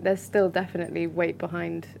 There's still definitely weight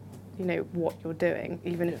behind, what you're doing,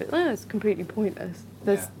 even if it's completely pointless.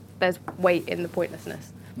 There's weight in the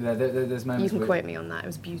pointlessness. Yeah, there's You moments can where- quote me on that. It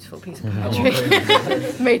was a beautiful piece of I poetry.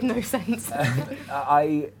 won't Made no sense.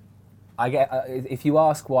 I get if you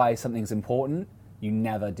ask why something's important, you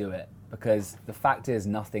never do it, because the fact is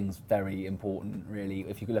nothing's very important really.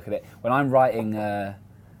 If you could look at it, when I'm writing an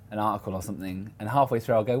article or something, and halfway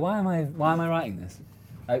through I'll go, why am I writing this?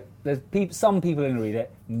 There's some people are going to read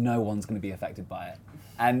it, no one's going to be affected by it,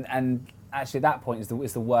 and actually at that point is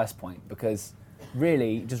the worst point, because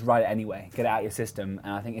really just write it anyway, get it out of your system.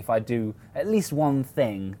 And I think if I do at least one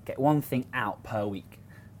thing, get one thing out per week,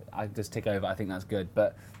 I just tick over. I think that's good.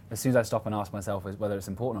 But as soon as I stop and ask myself whether it's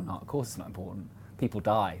important or not, of course it's not important. people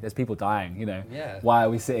die. There's people dying. Yeah. Why are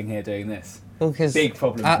we sitting here doing this? Well, because Big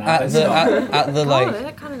problems at, now. at Let's the not. at the like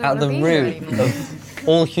they kind of don't at the wanna be here root anymore. of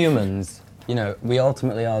all humans, we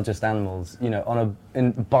ultimately are just animals.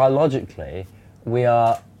 Biologically, we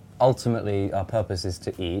are ultimately, our purpose is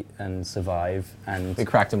to eat and survive and We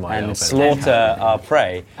cracked him wide open. and slaughter our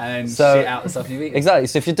prey. And So- shit out the stuff you've eaten. Exactly.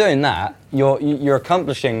 So if you're doing that, you're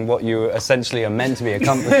accomplishing what you essentially are meant to be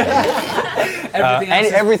accomplishing.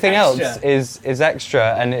 Everything else extra. is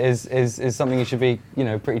extra and is something you should be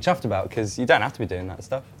pretty chuffed about, because you don't have to be doing that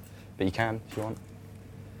stuff, but you can if you want.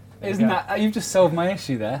 Isn't that? You've just solved my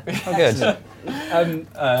issue there. Oh,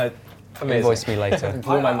 good. Invoice me later.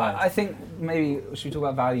 Blew my mind. I think maybe should we talk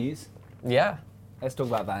about values? Yeah. Let's talk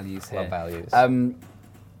about values here. Love values.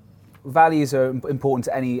 Values are important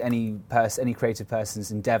to any creative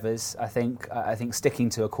person's endeavours. I think sticking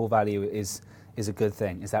to a core value is a good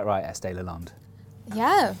thing. Is that right, Estée Lalonde?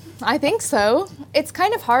 Yeah, I think so. It's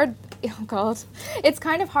kind of hard. Oh God, it's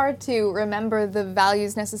kind of hard to remember the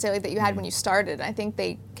values necessarily that you had when you started. I think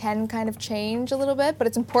they can kind of change a little bit, but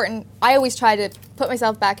it's important. I always try to put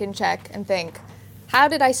myself back in check and think, how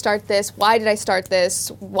did I start this? Why did I start this?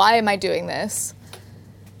 Why am I doing this?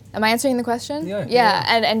 Am I answering the question? Yeah.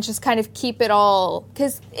 And just kind of keep it all,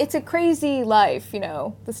 because it's a crazy life,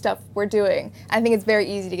 the stuff we're doing. I think it's very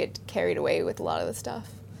easy to get carried away with a lot of the stuff.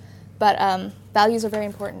 But values are very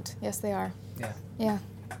important. Yes, they are. Yeah. Yeah.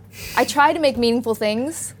 I try to make meaningful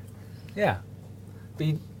things, Yeah. But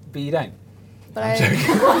you don't. but I...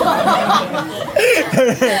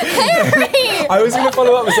 I was going to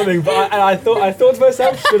follow up with something, but I thought to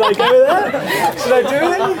myself, should I go there? Should I do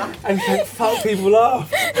it? And think, fuck, people laugh.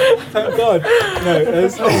 Thank God. No.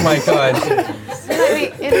 Oh my God.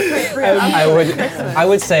 I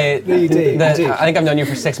would say you do, that you do. I think I've known you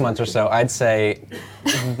for 6 months or so. I'd say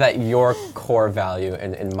that your core value,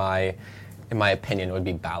 in my opinion, would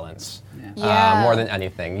be balance. Yeah. More than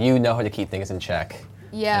anything, you know how to keep things in check.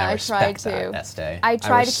 Yeah, and I try respect to. that, Estée. I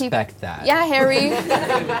try to keep. respect that. Yeah, Harry.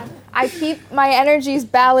 I keep my energies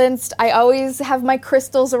balanced. I always have my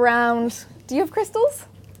crystals around. Do you have crystals?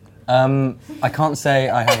 I can't say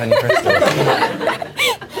I have any crystals.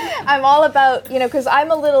 I'm all about, because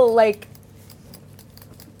I'm a little like,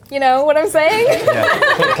 you know what I'm saying? Yeah.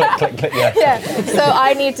 Click, click, click, yeah. Yeah. So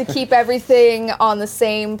I need to keep everything on the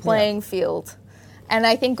same playing field. And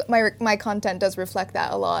I think my content does reflect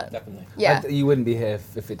that a lot. Definitely. Yeah. You wouldn't be here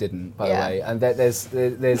if it didn't, by Yeah. the way. And there's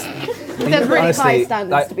There's really high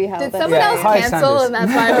standards to be held. Did there. someone else high cancel standards. and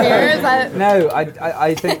that's why I'm here? Is that... No,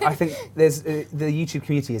 I think there's the YouTube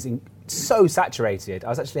community is so saturated. I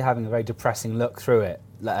was actually having a very depressing look through it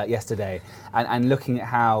yesterday, and looking at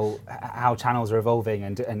how channels are evolving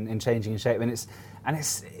and changing in shape, and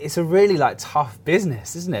it's a really tough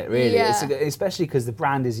business, isn't it? Really, Yeah. especially because the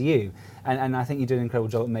brand is you, and I think you did an incredible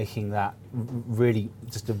job at making that really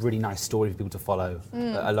just a really nice story for people to follow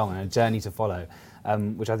along, and a journey to follow,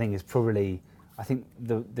 which I think is probably. I think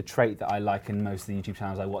the trait that I like in most of the YouTube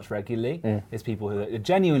channels I watch regularly is people who are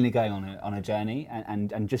genuinely going on a journey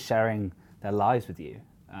and just sharing their lives with you.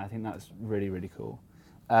 And I think that's really, really cool.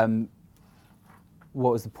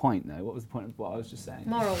 What was the point, though? What was the point of what I was just saying?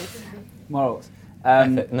 Morals. Morals.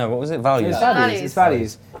 No, what was it? Values. It's values. It's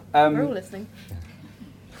values. We're all listening.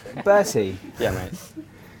 Bertie, Yeah, mate.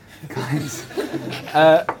 guys.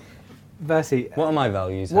 Bertie, What are my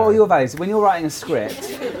values? what are Harry? your values? When you're writing a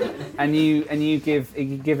script and you give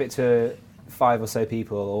it to 5 or so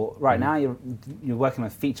people, or right now you're working on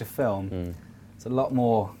a feature film, it's a lot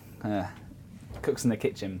more cooks in the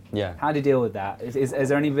kitchen. Yeah. How do you deal with that?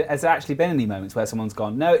 Has there actually been any moments where someone's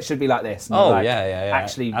gone, no, it should be like this? And Oh, you're like, yeah.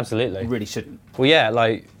 Actually, Absolutely. it really shouldn't. Well,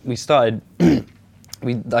 yeah, we started.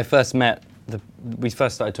 We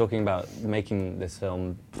first started talking about making this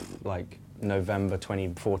film November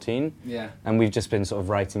 2014. Yeah. And we've just been sort of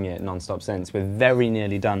writing it non-stop since. We're very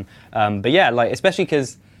nearly done. But yeah, especially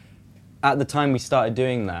because at the time we started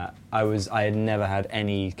doing that, I had never had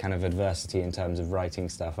any kind of adversity in terms of writing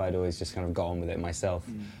stuff. I'd always just kind of got on with it myself.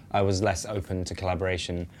 I was less open to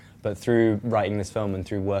collaboration. But through writing this film and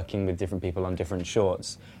through working with different people on different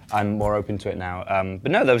shorts, I'm more open to it now.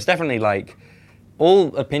 But no, there was definitely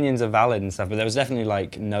all opinions are valid and stuff, but there was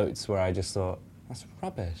definitely notes where I just thought, that's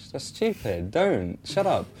rubbish, that's stupid, don't, shut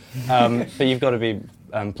up. But you've got to be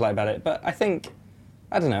polite about it. But I think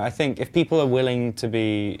if people are willing to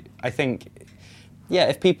be,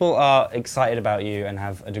 if people are excited about you and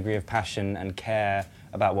have a degree of passion and care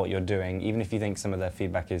about what you're doing, even if you think some of their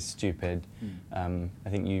feedback is stupid, I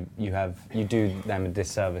think you do them a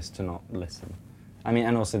disservice to not listen. I mean,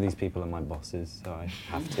 and also these people are my bosses, so I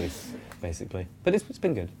have to, basically. But it's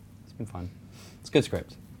been good. It's been fun. It's a good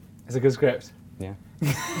script. It's a good script. Yeah. No,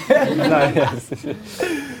 yes.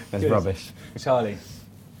 That's Good. rubbish. Charlie,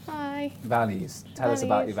 Hi. values. Tell us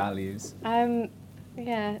about your values.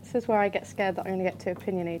 Yeah, this is where I get scared that I'm going to get too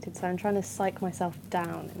opinionated, so I'm trying to psych myself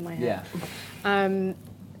down in my head. Yeah.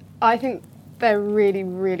 I think they're really,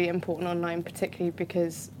 really important online, particularly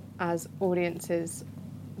because as audiences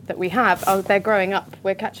that we have, they're growing up.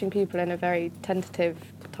 We're catching people in a very tentative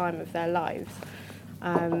time of their lives.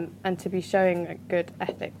 And to be showing good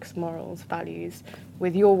ethics, morals, values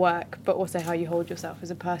with your work, but also how you hold yourself as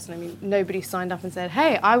a person. I mean, nobody signed up and said,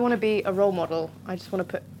 hey, I want to be a role model. I just want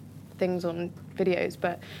to put things on videos.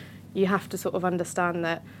 But you have to sort of understand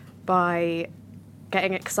that by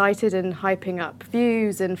getting excited and hyping up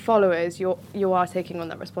views and followers, you are taking on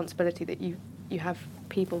that responsibility that you have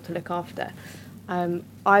people to look after.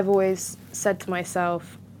 I've always said to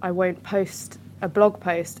myself, I won't post a blog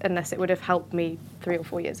post unless it would have helped me 3 or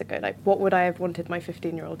 4 years ago. Like, what would I have wanted my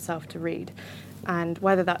 15-year-old self to read? And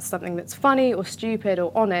whether that's something that's funny or stupid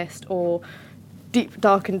or honest or deep,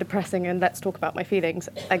 dark and depressing, and let's talk about my feelings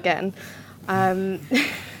again.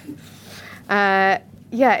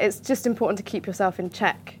 Yeah, it's just important to keep yourself in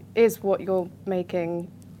check. Is what you're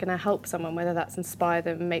making going to help someone, whether that's inspire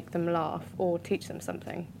them, make them laugh, or teach them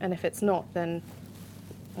something? And if it's not, then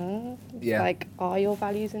are your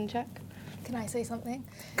values in check? Can I say something?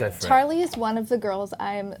 Go for it. Charlie is one of the girls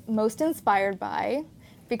I'm most inspired by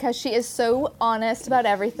because she is so honest about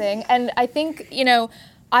everything. And I think,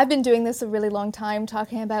 I've been doing this a really long time,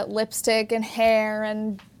 talking about lipstick and hair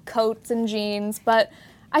and coats and jeans, but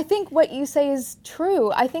I think what you say is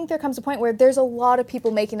true. I think there comes a point where there's a lot of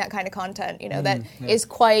people making that kind of content, that is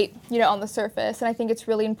quite, on the surface. And I think it's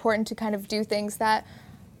really important to kind of do things that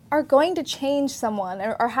are going to change someone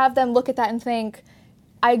or have them look at that and think,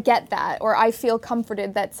 I get that, or I feel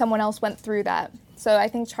comforted that someone else went through that. So I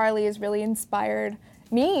think Charlie has really inspired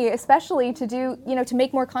me, especially to do, to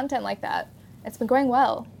make more content like that. It's been going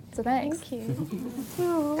well, so thanks. Thank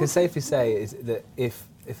you. Can safely say is that if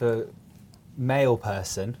a male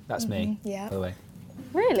person, that's me, yeah. by the way,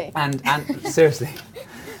 Really? and seriously,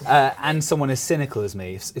 and someone as cynical as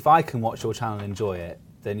me, if I can watch your channel and enjoy it,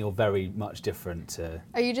 then you're very much different to.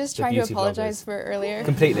 Are you just the trying to beauty apologize bloggers. for earlier?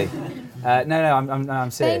 Completely. No,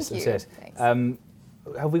 I'm serious. Thank I'm you. serious. Thanks.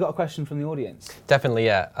 Have we got a question from the audience? Definitely,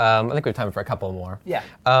 yeah. I think we have time for a couple more. Yeah.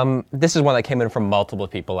 This is one that came in from multiple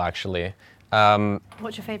people, actually.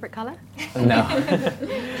 What's your favourite colour? No.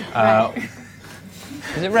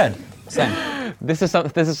 Is it red? Same. This is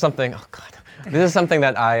something. Oh God. This is something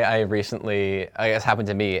that I recently, I guess, happened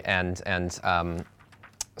to me, and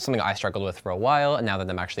something I struggled with for a while. And now that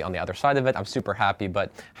I'm actually on the other side of it, I'm super happy.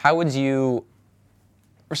 But how would you,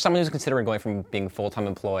 for someone who's considering going from being full-time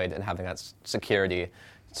employed and having that security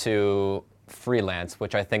to freelance,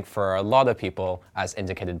 which I think for a lot of people, as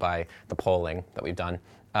indicated by the polling that we've done,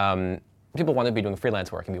 people want to be doing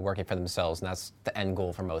freelance work and be working for themselves, and that's the end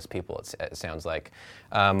goal for most people, it sounds like.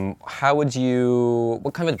 What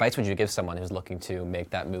kind of advice would you give someone who's looking to make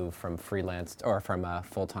that move from freelance or from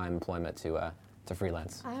full-time employment to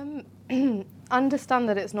freelance? Understand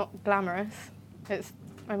that it's not glamorous.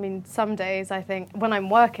 Some days I think when I'm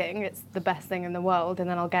working, it's the best thing in the world, and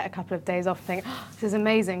then I'll get a couple of days off and think, oh, this is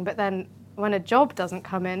amazing. But then when a job doesn't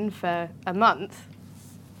come in for a month,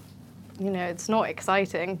 it's not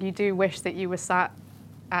exciting. You do wish that you were sat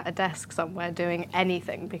at a desk somewhere doing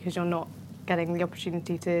anything because you're not getting the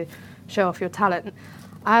opportunity to show off your talent.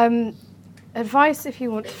 Advice if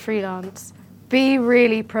you want to freelance, be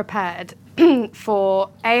really prepared for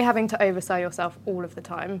having to oversell yourself all of the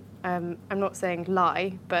time. I'm not saying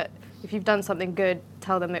lie, but if you've done something good,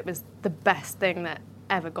 tell them it was the best thing that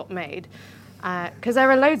ever got made. Because there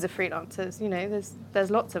are loads of freelancers,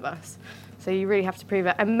 there's lots of us. So you really have to prove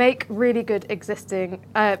it and make really good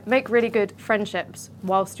friendships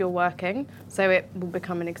whilst you're working, so it will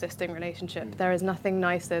become an existing relationship. There is nothing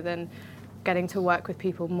nicer than getting to work with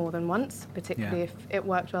people more than once, particularly if it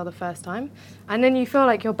worked well the first time. And then you feel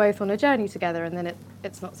like you're both on a journey together, and then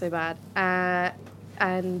it's not so bad.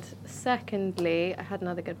 And secondly, I had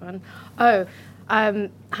another good one.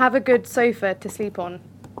 Have a good sofa to sleep on.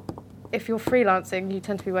 If you're freelancing, you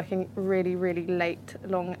tend to be working really, really late,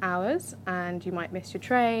 long hours, and you might miss your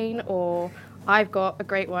train. Or I've got a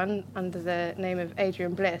great one under the name of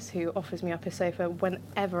Adrian Bliss, who offers me up his sofa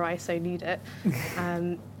whenever I so need it.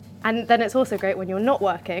 And then it's also great when you're not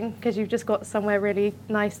working, because you've just got somewhere really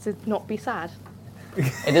nice to not be sad.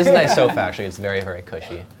 It is a nice sofa, actually. It's very, very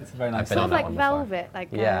cushy. It's a very nice I've been sofa. on that Like one before.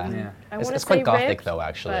 velvet. Yeah. I wanna It's say quite gothic, ribbed, though,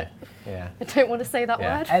 actually. but Yeah. I don't want to say that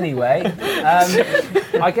Yeah. word. Anyway,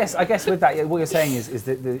 I guess with that, what you're saying is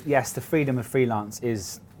that yes, the freedom of freelance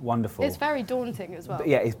is wonderful. It's very daunting as well.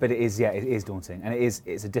 But it is daunting, and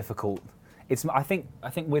it's a difficult. I think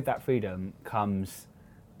with that freedom comes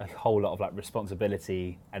a whole lot of like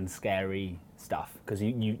responsibility and scary stuff, because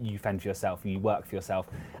you fend for yourself, you work for yourself.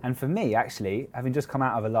 And for me, actually, having just come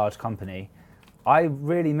out of a large company, I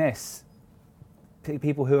really miss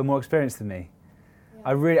people who are more experienced than me.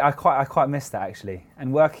 Yeah. I quite miss that, actually.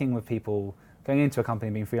 And working with people, going into a company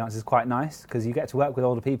and being freelance is quite nice, because you get to work with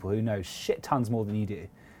older people who know shit tons more than you do.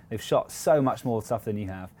 They've shot so much more stuff than you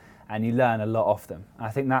have, and you learn a lot off them. And I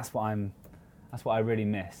think that's what I really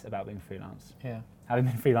miss about being freelance. Yeah. Having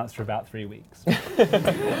been freelance for about 3 weeks.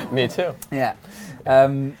 Me too. Yeah.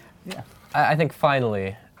 I think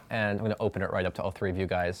finally, and I'm going to open it right up to all three of you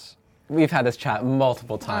guys. We've had this chat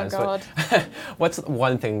multiple times. Oh, God. But what's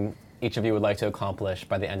one thing each of you would like to accomplish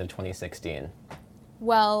by the end of 2016?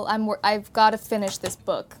 Well, I've got to finish this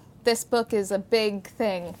book. This book is a big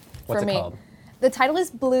thing for What's me. it called? The title is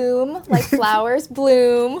Bloom, like flowers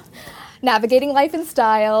bloom, navigating life in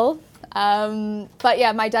style. But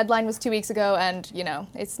yeah, my deadline was 2 weeks ago, and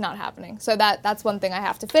it's not happening. So that's one thing I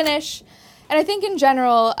have to finish. And I think in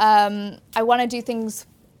general, I want to do things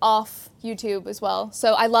off YouTube as well.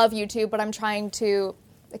 So I love YouTube, but I'm trying to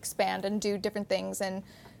expand and do different things and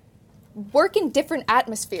work in different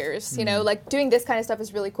atmospheres. Like doing this kind of stuff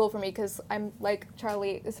is really cool for me, because I'm, like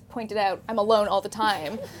Charlie has pointed out, I'm alone all the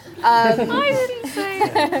time. I didn't say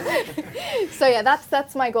it. So yeah,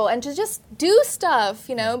 that's my goal, and to just do stuff,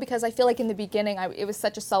 because I feel like in the beginning it was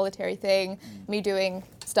such a solitary thing, me doing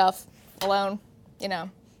stuff alone.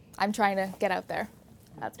 I'm trying to get out there.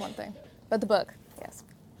 That's one thing. But the book, yes,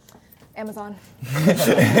 Amazon.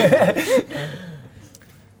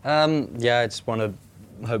 I just want to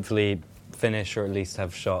hopefully finish, or at least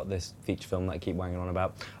have shot, this feature film that I keep wanging on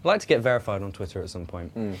about. I'd like to get verified on Twitter at some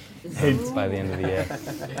point by the end of the year.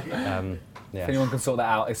 If anyone can sort that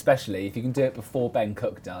out, especially if you can do it before Ben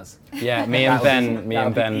Cook does. Yeah, me and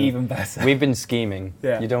Ben, even better. we've been scheming.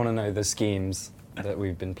 Yeah. You don't want to know the schemes that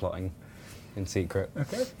we've been plotting in secret.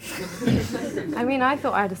 Okay. I mean, I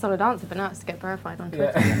thought I had a solid answer, but now it's to get verified on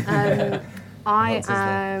Twitter. Yeah. I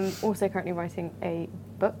am also currently writing a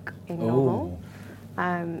book, a novel,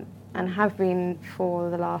 and have been for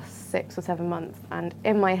the last 6 or 7 months. And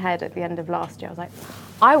in my head at the end of last year, I was like,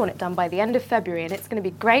 I want it done by the end of February, and it's going to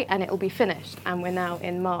be great, and it will be finished. And we're now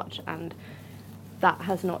in March, and that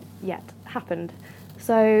has not yet happened.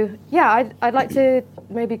 So yeah, I'd like to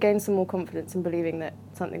maybe gain some more confidence in believing that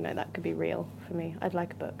something like that could be real for me. I'd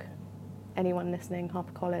like a book. Anyone listening,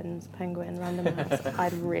 HarperCollins, Penguin, Random House,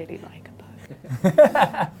 I'd really like a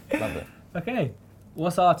book. Love it. Okay,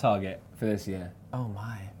 what's our target for this year? Oh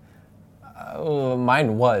my.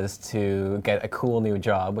 Mine was to get a cool new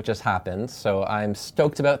job, which just happened, so I'm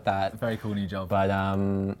stoked about that. Very cool new job. But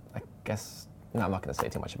I guess I'm not going to say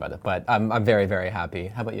too much about it. But I'm very, very happy.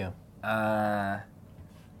 How about you?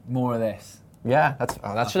 More of this. Yeah,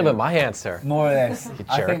 that should have been my answer. More of this. You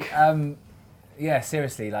I jerk. think,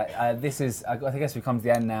 seriously, this is, I guess we've come to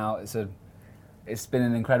the end now. It's been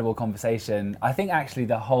an incredible conversation. I think actually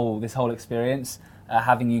this whole experience,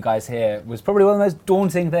 having you guys here, was probably one of the most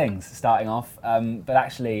daunting things starting off. But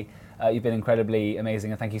actually, you've been incredibly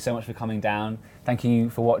amazing, and thank you so much for coming down. Thank you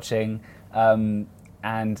for watching. And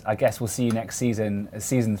I guess we'll see you next season,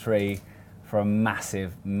 season 3, for a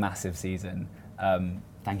massive, massive season.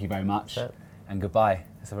 Thank you very much, and goodbye.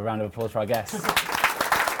 Let's have a round of applause for our guests.